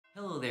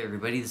Hello there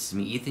everybody, this is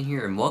me Ethan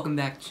here and welcome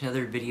back to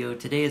another video.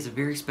 Today is a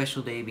very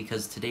special day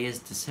because today is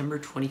December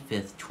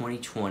 25th,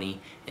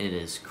 2020 and it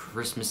is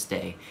Christmas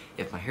Day.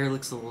 If my hair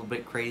looks a little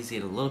bit crazy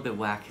and a little bit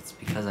whack, it's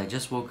because I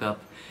just woke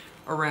up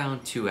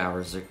around 2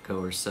 hours ago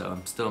or so.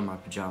 I'm still in my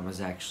pajamas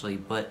actually,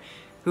 but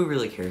who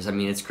really cares? I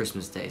mean, it's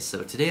Christmas Day.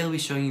 So today I'll be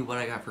showing you what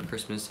I got for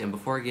Christmas, and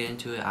before I get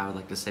into it, I would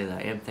like to say that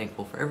I am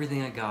thankful for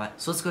everything I got.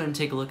 So let's go ahead and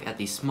take a look at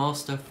the small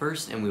stuff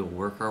first and we will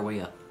work our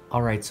way up.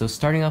 Alright, so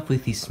starting off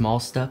with the small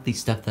stuff, the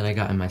stuff that I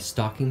got in my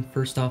stocking.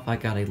 First off, I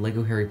got a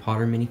Lego Harry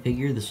Potter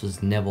minifigure. This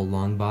was Neville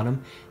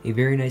Longbottom. A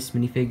very nice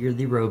minifigure.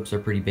 The robes are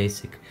pretty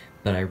basic,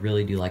 but I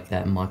really do like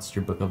that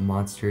Monster Book of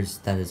Monsters.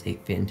 That is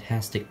a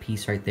fantastic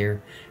piece right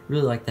there.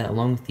 Really like that,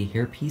 along with the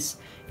hair piece.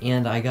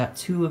 And I got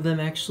two of them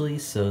actually,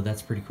 so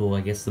that's pretty cool.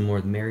 I guess the more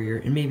the merrier,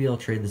 and maybe I'll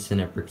trade this in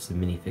at Bricks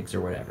and Minifigs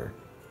or whatever.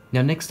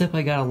 Now next up,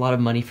 I got a lot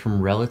of money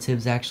from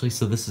relatives actually,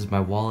 so this is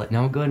my wallet.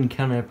 Now I'll go ahead and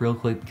count it up real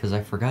quick because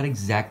I forgot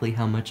exactly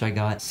how much I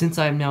got. Since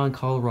I am now in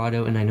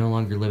Colorado and I no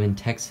longer live in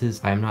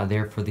Texas, I am not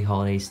there for the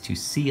holidays to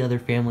see other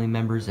family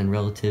members and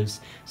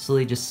relatives, so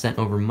they just sent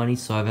over money,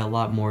 so I have a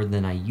lot more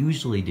than I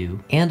usually do.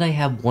 And I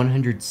have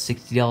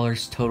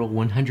 $160 total,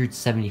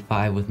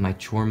 $175 with my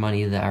chore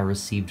money that I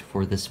received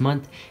for this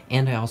month,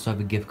 and I also have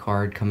a gift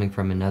card coming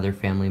from another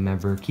family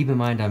member. Keep in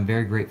mind, I'm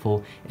very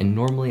grateful, and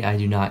normally I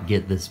do not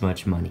get this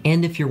much money.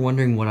 And if you're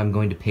wondering what I'm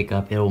going to pick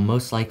up, it will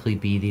most likely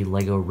be the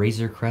Lego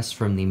Razor Crest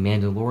from the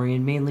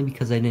Mandalorian, mainly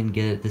because I didn't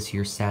get it this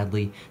year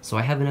sadly, so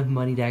I have enough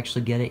money to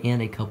actually get it,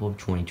 and a couple of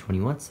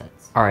 2021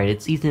 sets. Alright,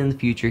 it's Ethan in the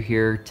future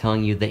here,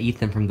 telling you that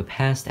Ethan from the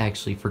past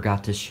actually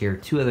forgot to share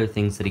two other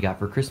things that he got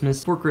for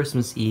Christmas. For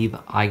Christmas Eve,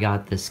 I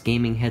got this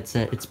gaming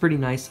headset. It's pretty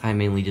nice. I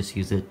mainly just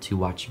use it to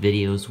watch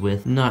videos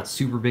with. Not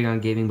super big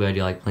on gaming, but I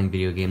do like playing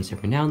video games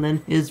every now and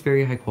then. It is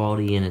very high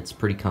quality and it's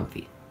pretty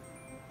comfy.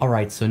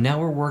 Alright, so now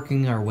we're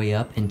working our way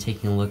up and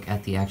taking a look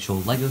at the actual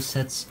Lego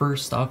sets.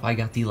 First off, I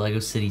got the Lego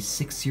City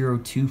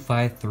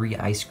 60253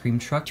 ice cream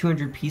truck,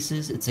 200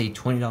 pieces. It's a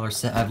 $20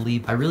 set, I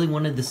believe. I really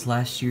wanted this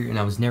last year and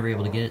I was never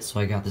able to get it,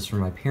 so I got this from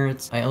my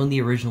parents. I own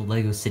the original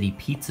Lego City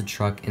pizza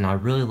truck and I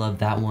really love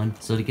that one,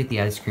 so to get the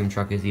ice cream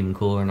truck is even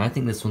cooler, and I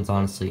think this one's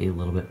honestly a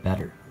little bit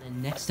better.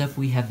 Next up,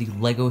 we have the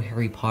Lego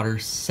Harry Potter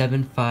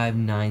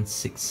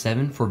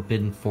 75967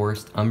 Forbidden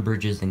Forest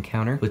Umbridge's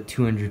Encounter with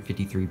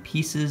 253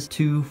 pieces,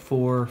 2,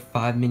 4,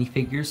 5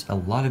 minifigures. A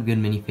lot of good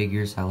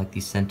minifigures. I like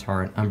the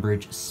Centaur and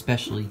Umbridge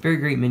especially. Very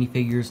great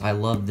minifigures. I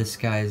love this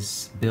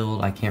guy's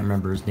build. I can't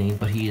remember his name,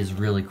 but he is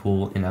really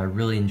cool and I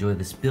really enjoy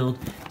this build.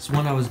 It's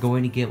one I was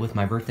going to get with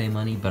my birthday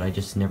money, but I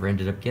just never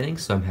ended up getting,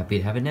 so I'm happy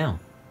to have it now.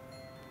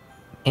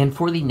 And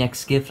for the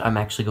next gift, I'm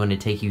actually going to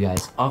take you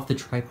guys off the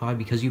tripod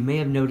because you may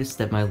have noticed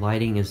that my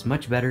lighting is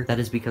much better. That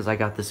is because I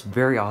got this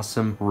very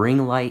awesome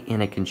ring light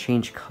and it can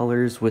change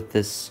colors with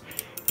this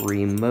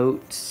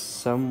remote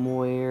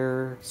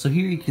somewhere. So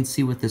here you can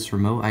see with this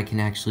remote, I can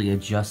actually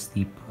adjust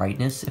the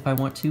brightness if I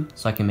want to.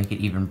 So I can make it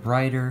even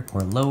brighter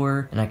or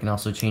lower, and I can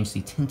also change the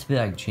tint of it.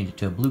 I can change it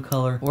to a blue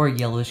color or a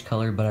yellowish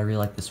color, but I really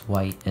like this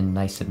white and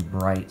nice and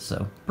bright,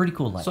 so pretty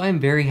cool light. So I'm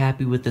very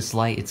happy with this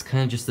light. It's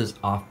kind of just this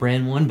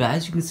off-brand one, but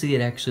as you can see,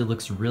 it actually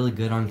looks really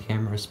good on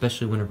camera,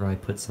 especially whenever I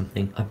put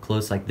something up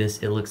close like this.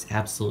 It looks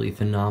absolutely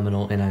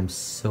phenomenal, and I'm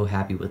so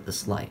happy with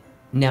this light.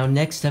 Now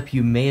next up,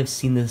 you may have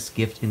seen this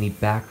gift in the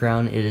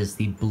background. It is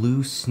the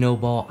blue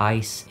Snowball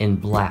Ice in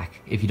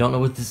black. If you don't know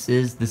what this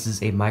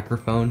is a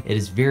microphone. It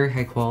is very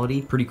high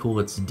quality, pretty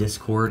cool. It's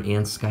Discord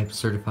and Skype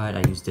certified.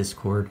 I use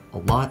Discord a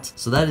lot,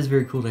 so that is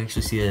very cool to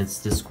actually see that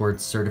it's Discord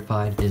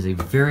certified. It is a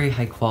very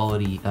high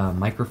quality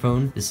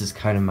microphone. This is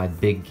kind of my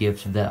big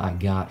gift that I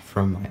got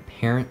from my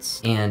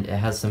parents, and it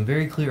has some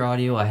very clear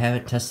audio. I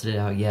haven't tested it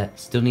out yet.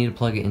 Still need to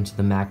plug it into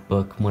the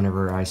MacBook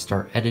whenever I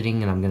start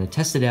editing, and I'm going to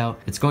test it out.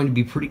 It's going to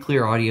be pretty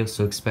clear audio,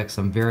 so expect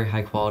some very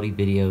high quality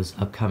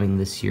videos upcoming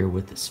this year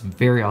with this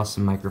very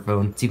awesome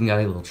microphone. It's even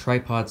got a little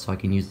tripod so I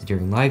can use it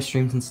during live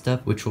streams and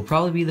stuff, which will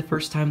probably be the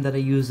first time that I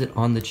use it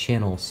on the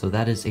channel, so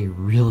that is a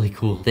really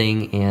cool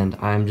thing, and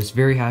I'm just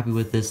very happy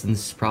with this, and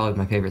this is probably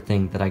my favorite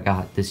thing that I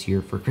got this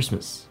year for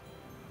Christmas.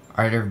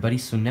 Alright everybody,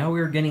 so now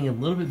we're getting a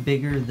little bit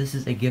bigger. This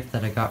is a gift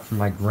that I got from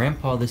my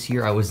grandpa this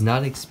year. I was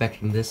not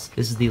expecting this.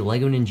 This is the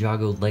Lego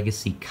Ninjago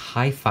Legacy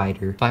Kai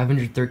Fighter,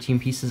 513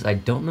 pieces. I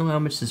don't know how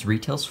much this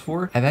retails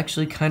for. I've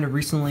actually kind of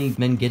recently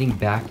been getting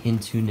back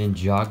into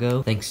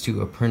Ninjago thanks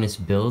to Apprentice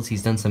Builds.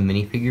 He's done some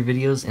minifigure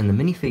videos, and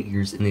the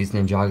minifigures in these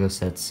Ninjago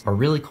sets are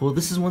really cool.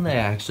 This is one that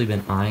I've actually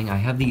been eyeing. I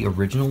have the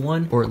original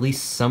one, or at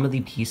least some of the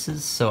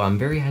pieces, so I'm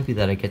very happy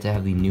that I get to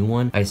have the new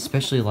one. I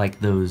especially like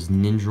those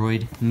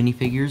Nindroid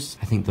minifigures.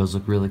 I think those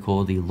look really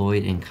cool. The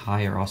Lloyd and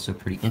Kai are also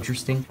pretty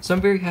interesting. So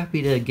I'm very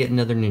happy to get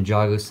another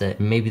Ninjago set,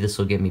 and maybe this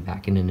will get me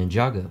back into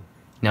Ninjago.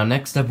 Now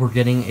next up, we're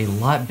getting a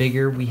lot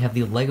bigger. We have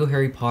the Lego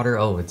Harry Potter,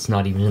 oh, it's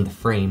not even in the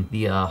frame,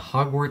 the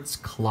Hogwarts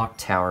clock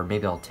tower.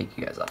 Maybe I'll take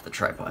you guys off the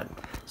tripod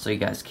so you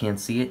guys can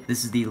see it.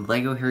 This is the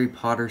Lego Harry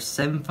Potter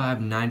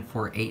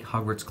 75948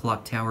 Hogwarts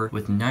clock tower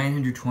with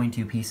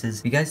 922 pieces.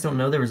 If you guys don't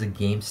know, there was a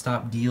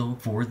GameStop deal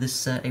for this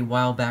set a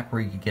while back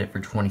where you could get it for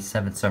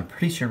 27, so I'm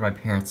pretty sure my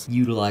parents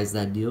utilized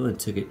that deal and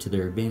took it to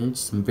their advantage.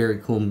 Some very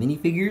cool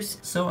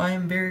minifigures. So I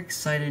am very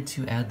excited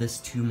to add this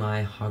to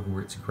my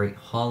Hogwarts Great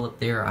Hall up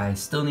there. I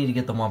still need to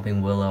get the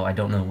Whomping Willow. I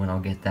don't know when I'll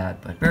get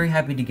that, but very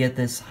happy to get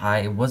this.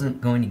 I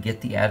wasn't going to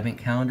get the advent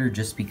calendar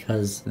just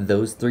because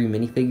those 3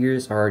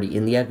 minifigures are already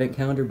in the advent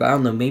calendar, but I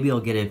don't know, maybe I'll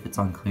get it if it's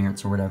on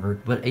clearance or whatever.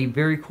 But a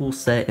very cool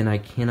set, and I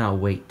cannot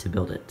wait to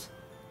build it.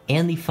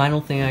 And the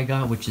final thing I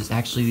got, which is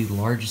actually the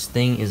largest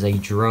thing, is a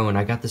drone.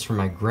 I got this from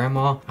my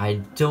grandma.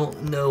 I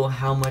don't know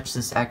how much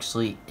this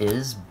actually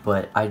is,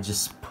 but I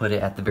just put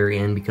it at the very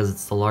end because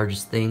it's the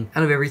largest thing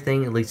out of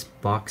everything, at least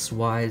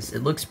box-wise.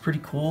 It looks pretty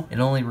cool. It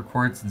only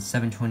records in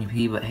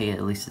 720p, but hey,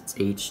 at least it's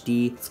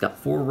HD. It's got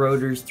 4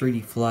 rotors,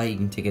 3D flight. You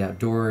can take it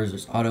outdoors.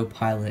 There's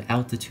autopilot,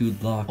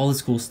 altitude lock, all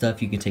this cool stuff.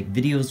 You can take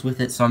videos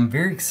with it, so I'm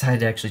very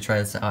excited to actually try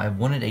this out. I've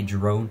wanted a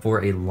drone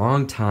for a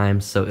long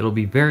time, so it'll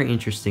be very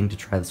interesting to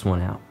try this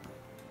one out.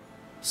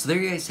 So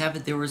there you guys have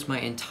it. There was my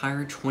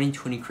entire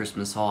 2020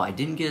 Christmas haul. I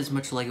didn't get as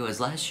much Lego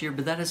as last year,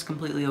 but that is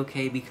completely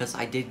okay because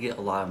I did get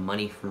a lot of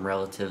money from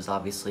relatives,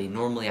 obviously.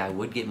 Normally I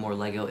would get more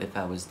Lego if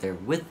I was there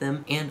with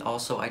them, and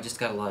also I just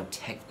got a lot of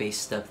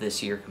tech-based stuff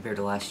this year compared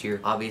to last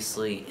year.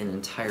 Obviously an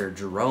entire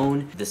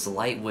drone, this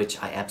light, which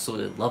I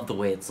absolutely love the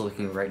way it's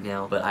looking right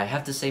now, but I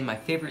have to say my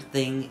favorite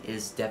thing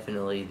is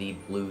definitely the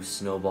blue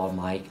Snowball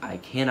mic. I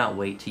cannot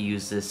wait to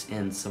use this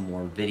in some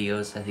more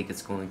videos. I think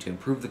it's going to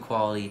improve the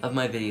quality of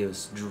my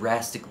videos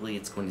drastically.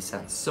 It's going to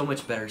sound so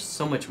much better,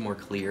 so much more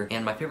clear.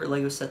 And my favorite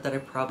Lego set that I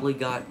probably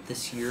got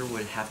this year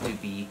would have to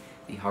be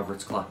the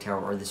Hogwarts Clock Tower,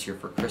 or this year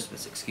for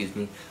Christmas, excuse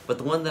me. But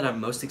the one that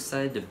I'm most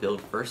excited to build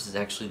first is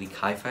actually the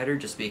Kai Fighter,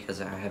 just because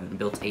I haven't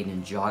built a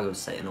Ninjago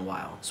set in a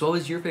while. So what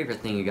was your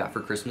favorite thing you got for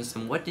Christmas,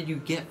 and what did you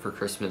get for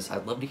Christmas?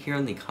 I'd love to hear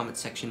in the comment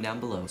section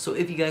down below. So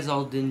if you guys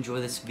all did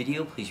enjoy this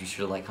video, please be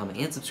sure to like, comment,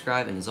 and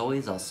subscribe. And as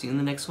always, I'll see you in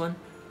the next one.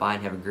 Bye,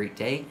 and have a great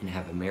day, and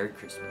have a Merry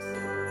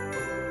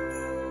Christmas.